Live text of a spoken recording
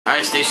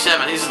Alright, stage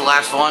 7. This is the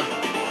last one.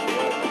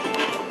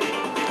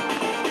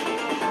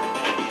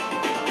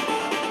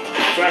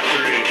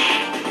 Factory.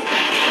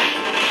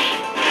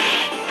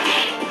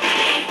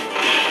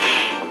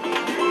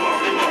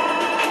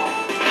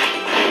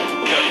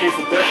 Got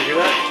painful death, you hear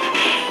that?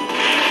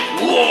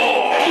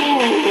 Whoa!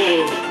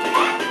 Ooh.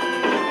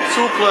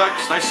 Suplex.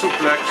 Nice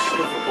suplex.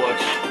 Superplex.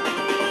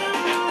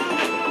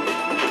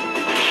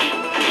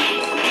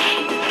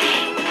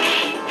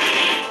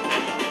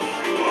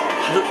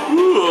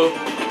 Ooh.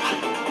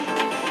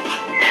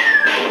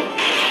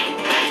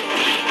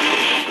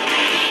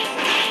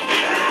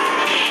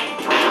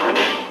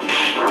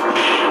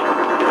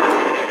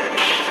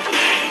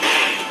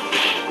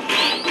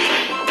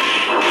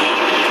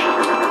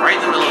 Right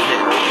in the middle of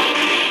it.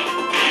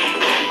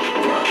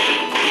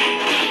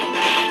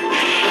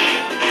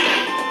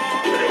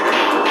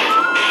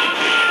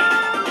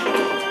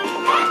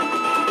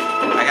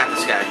 I got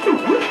this guy.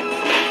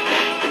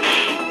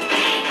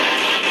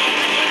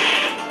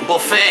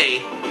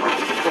 Buffet.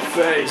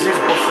 Buffet. This is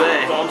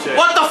buffet. Dante.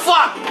 What the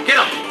fuck? Get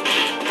him.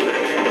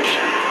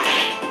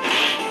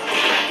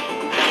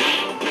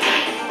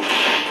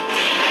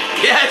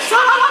 Yes.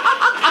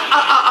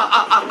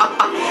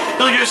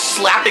 You're just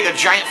slapping a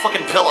giant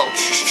fucking pillow.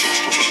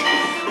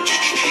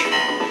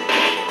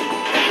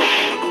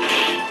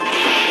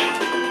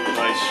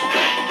 Nice.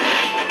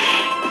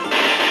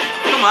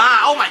 Come on.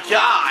 Oh my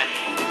god.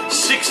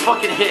 6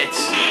 fucking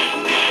hits.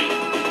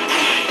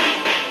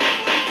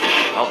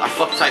 Oh, I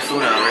fucked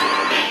Typhoon already.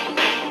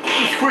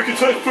 Quick and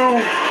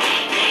Typhoon!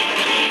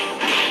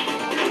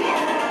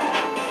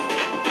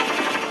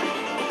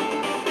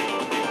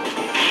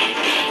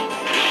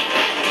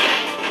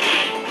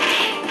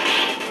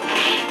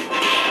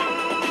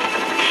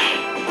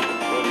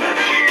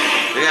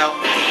 Look out.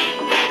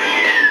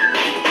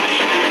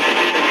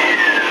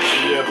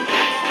 Yep.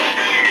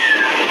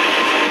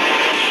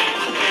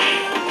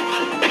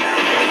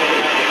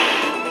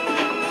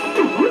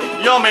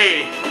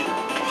 Yummy!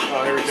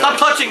 Oh, here we go. Stop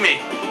touching me!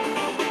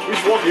 We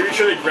just walk near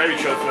each other and grab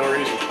each other for no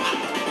reason.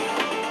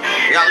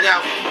 Look out, look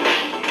out.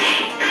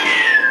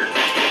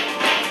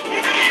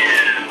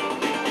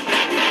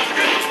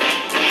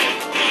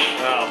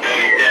 Oh,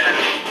 yeah.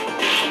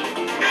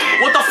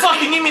 What the fuck?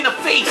 You need me in the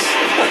face!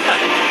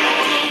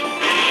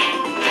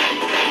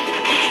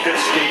 Good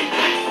skate.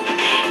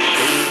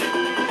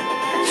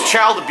 It's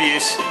child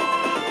abuse.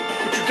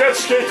 Put your dead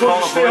skate till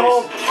you stay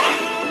home.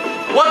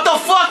 What the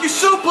fuck? You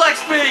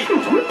suplexed me!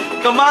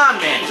 Come on,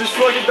 man. It just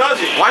fucking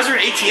does it. Why is there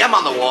an ATM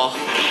on the wall? I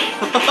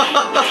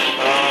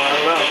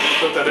don't know.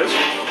 What that is?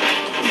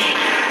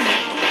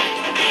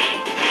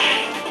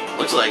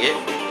 Looks like it.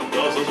 It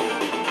does, doesn't it?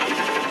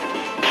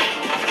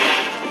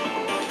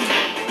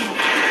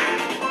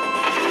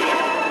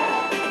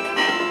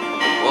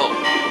 Whoa.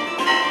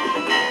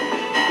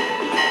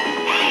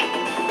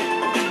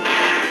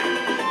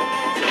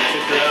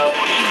 Check her out.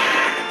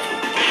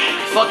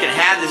 I fucking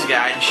had this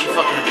guy and she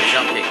fucking had to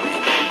jump kick me.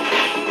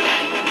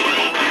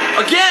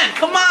 Again!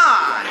 Come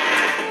on!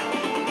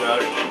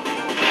 Got it.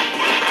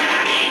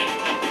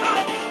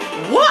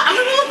 What? I'm in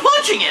the middle of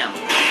punching him!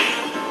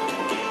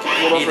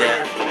 One Need over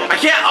that. here. I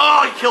can't.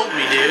 Oh, he killed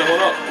me, dude.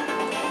 One up.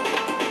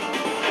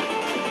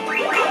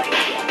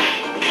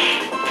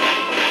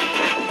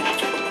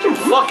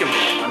 Fucking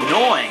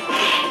annoying.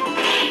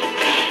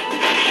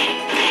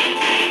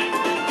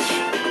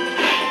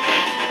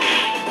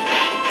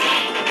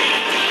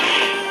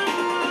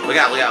 Look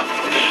out, look out.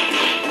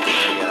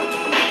 There we go.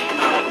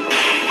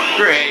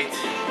 Great.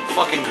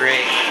 Fucking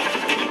great.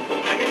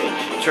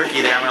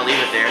 Turkey there, I'm gonna leave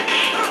it there.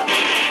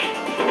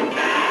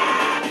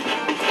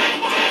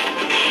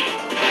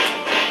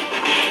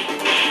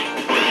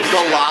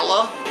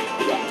 Dalala?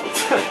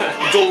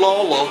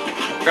 Dalala.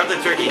 Grab the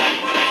turkey.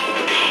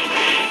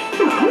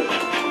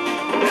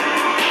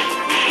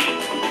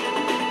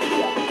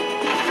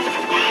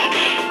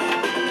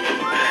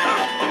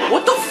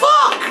 What the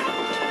fuck?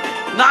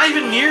 Not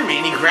even near me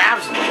and he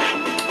grabs me.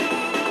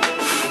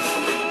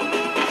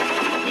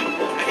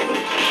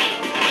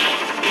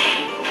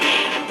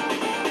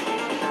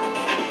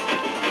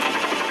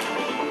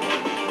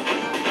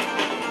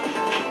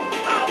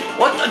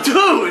 What the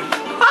dude?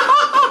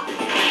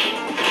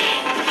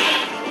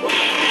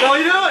 What are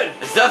you doing?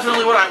 It's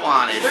definitely what I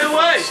wanted. Stay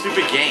away.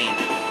 Stupid game.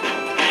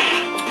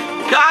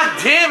 God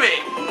damn it!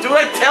 Do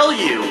what I tell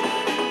you.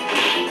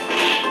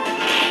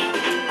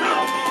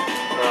 Oh,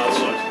 that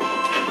sucks.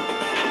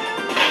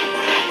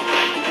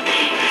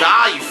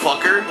 Die, you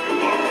fucker.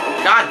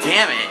 God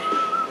damn it.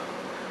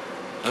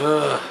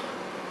 Ugh.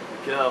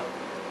 Go.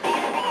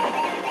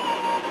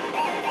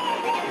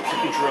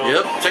 Technodrome.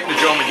 Yep,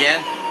 Technodrome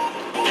again.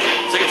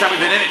 Second time we've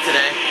been in it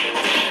today.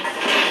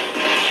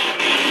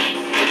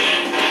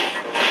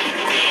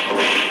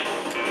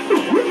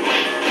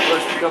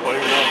 Let's pick up, I don't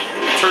even know.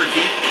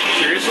 Turkey.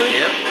 Seriously?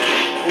 Yep.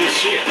 Let me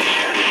see it.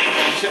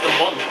 Just hit the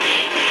button.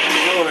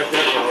 No, right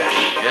there, bro.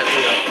 Yep.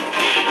 Yeah.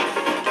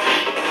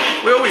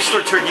 We always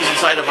store turkeys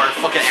inside of our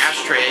fucking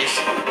ashtrays.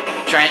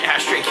 Giant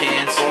ashtray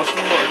cans.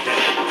 Boston Market.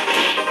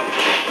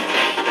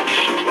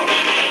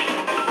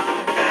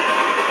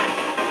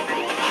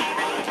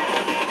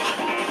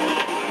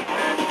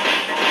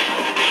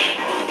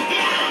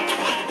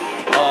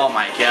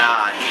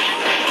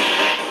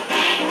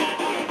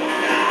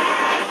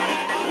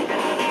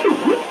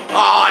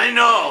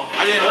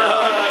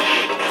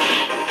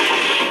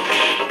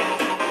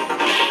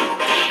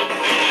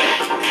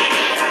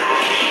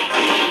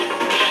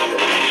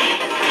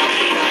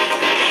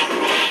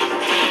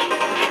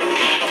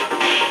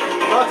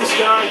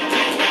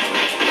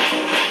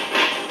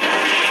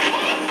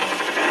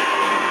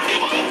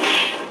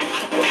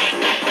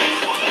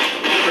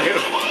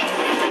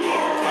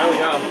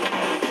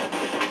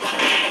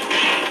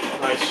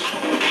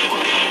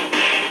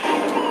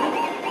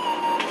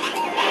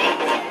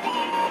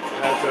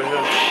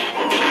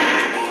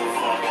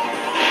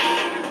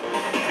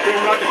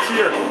 It's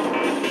here.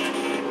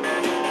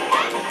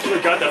 That's where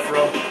I got that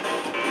from.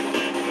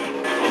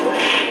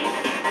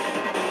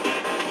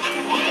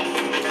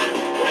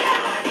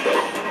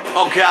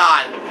 Oh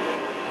God.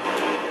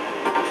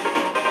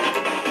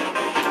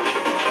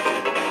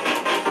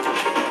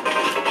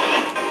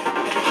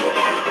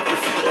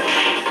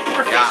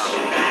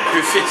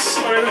 Griffiths.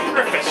 My name is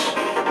Griffiths.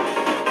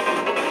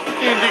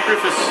 Andy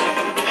Griffiths.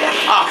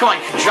 Oh, come on.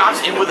 He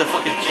drops in with a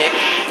fucking kick.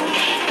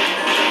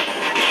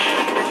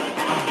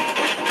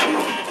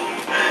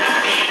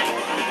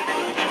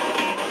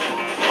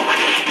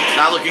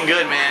 Not looking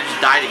good, man.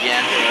 Just died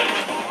again.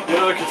 You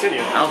know,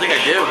 continue. I don't think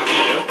I do.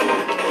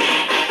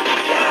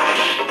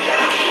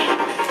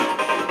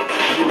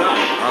 You do not.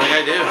 I don't think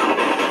I do.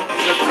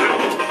 Step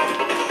 2.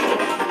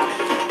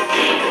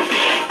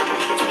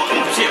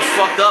 I'm getting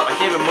fucked up. I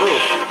can't even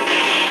move.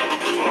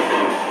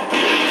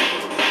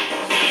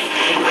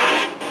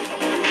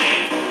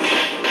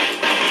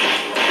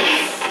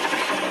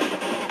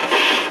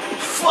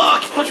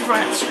 Fuck! He's punching from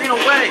the screen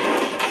away.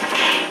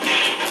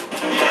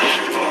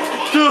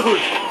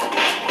 Dude!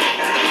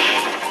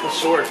 The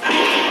sword.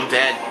 I'm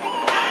dead.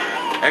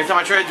 Every time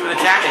I try to do an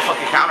attack, they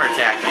fucking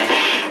counterattack me.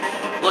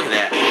 Look at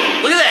that.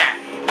 Look at that!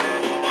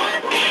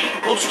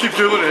 We'll just keep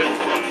doing it.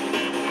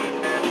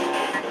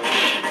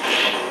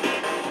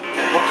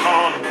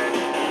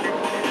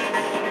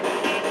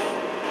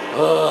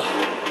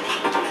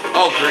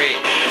 Oh, great.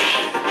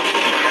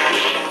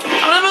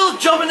 I'm in the middle of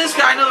jumping this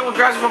guy, another one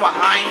grabs me from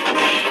behind.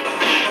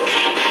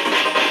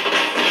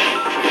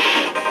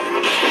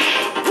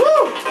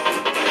 Woo!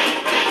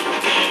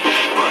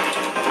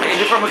 I can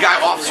hit from a guy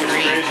off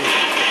screen.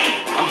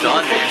 I'm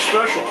done, man.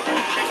 Special.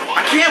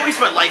 I can't waste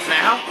my life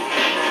now.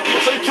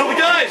 That's how you kill the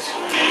guys.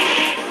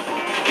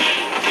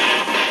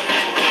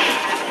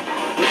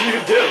 What do you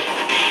even do?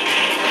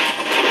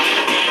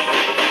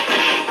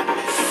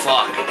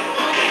 Fuck.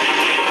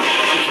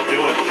 Do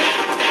it.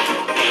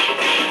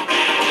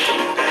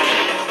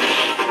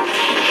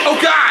 Oh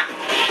God!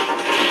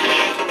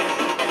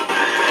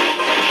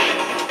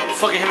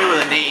 Fucking hit me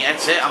with a knee.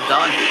 That's it. I'm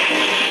done.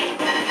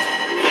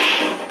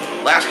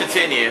 Last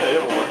continue.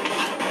 Yeah, it won't.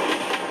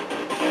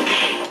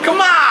 Come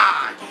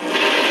on!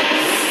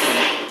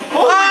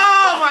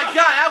 Oh my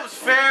God, that was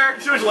fair.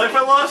 You see how much life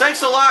I lost?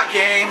 Thanks a lot,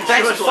 game.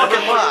 Thanks a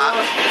fucking lot.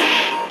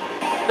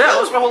 Yeah,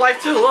 that was my whole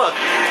life too. Look.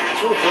 I'm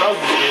so proud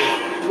of this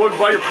game. You walk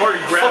by your party,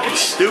 grab Fucking him.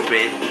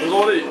 stupid. There's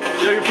all the, you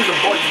can push a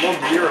button, you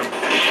won't hear him.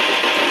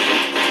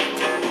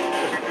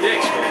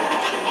 Dicks, man.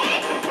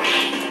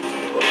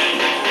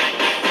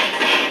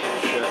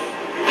 Shit.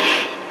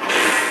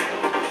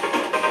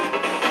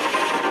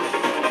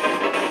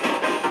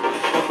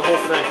 Fuck the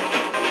whole thing.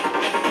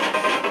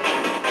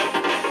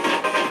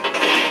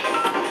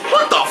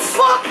 What the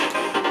fuck?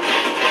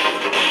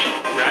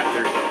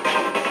 Raptor.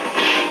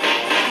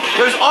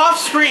 Goes off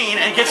screen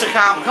and gets a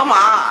combo. Come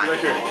on. Right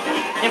here.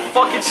 Can't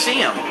fucking see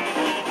him.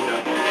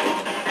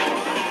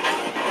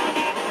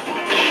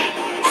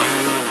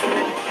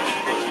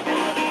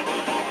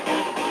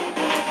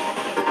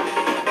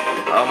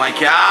 Oh my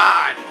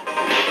God.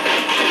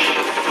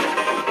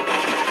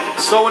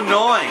 So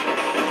annoying.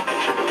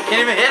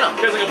 Can't even hit him.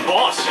 This guy's like a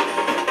boss. He's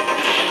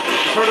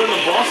harder than the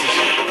bosses.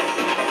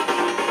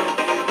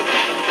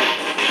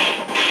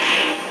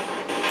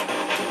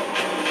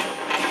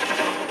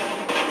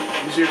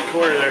 Use your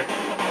corner there.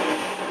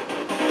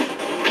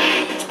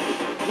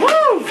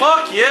 Woo!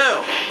 Fuck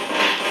you!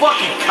 Fuck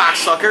you,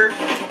 cocksucker!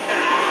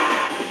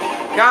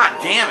 God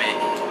damn it!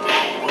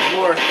 There's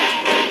more.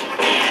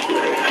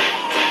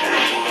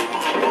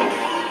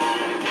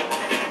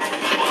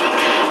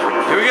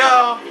 Here we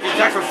go! You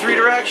attack from 3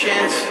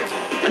 directions.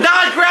 And now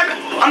I grab it!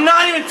 I'm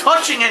not even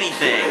touching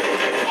anything!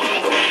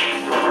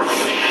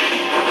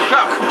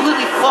 I'm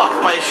completely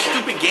fucked by a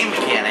stupid game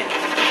mechanic.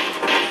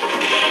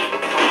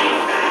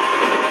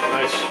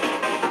 Nice.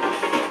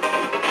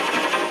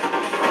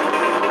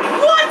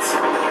 What?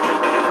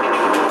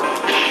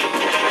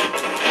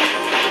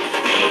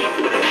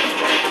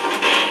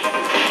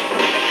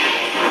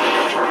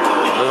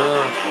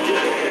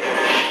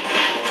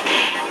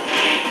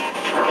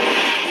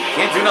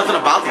 Can't do nothing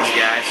about these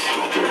guys.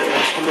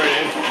 Let's come right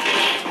in.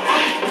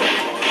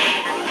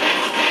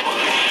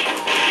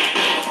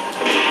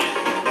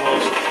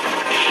 Almost.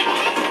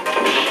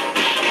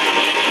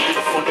 Get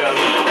the fuck out of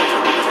here.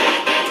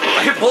 I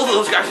hit both of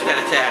those guys with that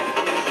attack.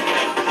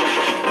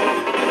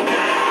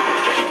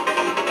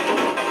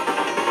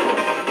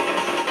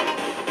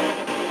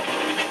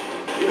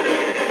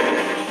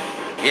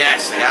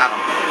 Yes, I got him.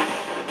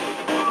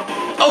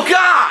 Oh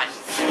God!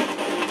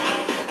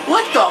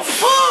 What the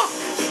fuck?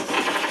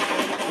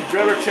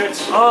 Grab her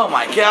tits. Oh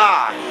my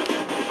God!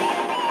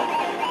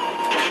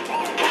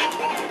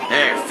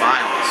 There,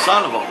 finally.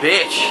 Son of a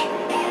bitch.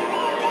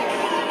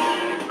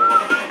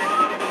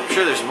 I'm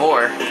sure there's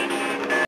more.